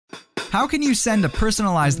How can you send a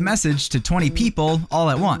personalized message to 20 people all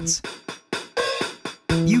at once?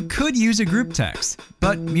 You could use a group text,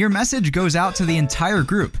 but your message goes out to the entire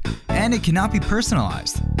group, and it cannot be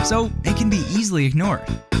personalized, so it can be easily ignored.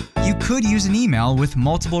 You could use an email with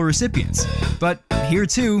multiple recipients, but here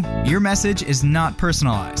too, your message is not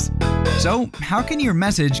personalized. So how can your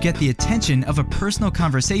message get the attention of a personal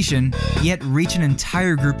conversation, yet reach an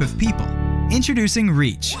entire group of people? Introducing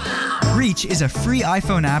Reach. Reach is a free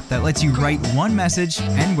iPhone app that lets you write one message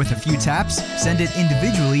and with a few taps, send it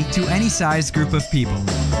individually to any size group of people.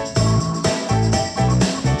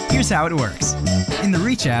 Here's how it works. In the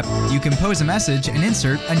Reach app, you compose a message and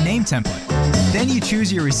insert a name template. Then you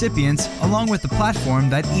choose your recipients along with the platform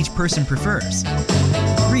that each person prefers.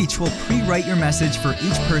 Reach will pre-write your message for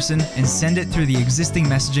each person and send it through the existing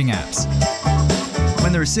messaging apps.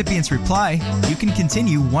 When the recipients reply, you can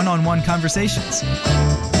continue one-on-one conversations.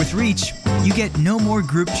 With Reach, you get no more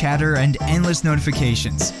group chatter and endless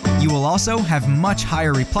notifications. You will also have much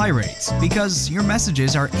higher reply rates because your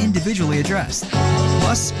messages are individually addressed.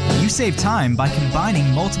 Plus, you save time by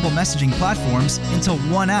combining multiple messaging platforms into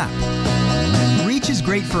one app. Reach is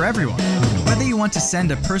great for everyone. Whether you want to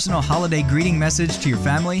send a personal holiday greeting message to your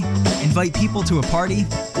family, invite people to a party,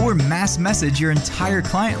 or mass message your entire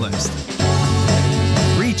client list.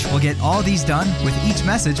 Reach will get all these done with each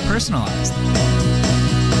message personalized.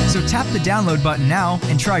 So tap the download button now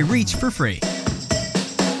and try Reach for free.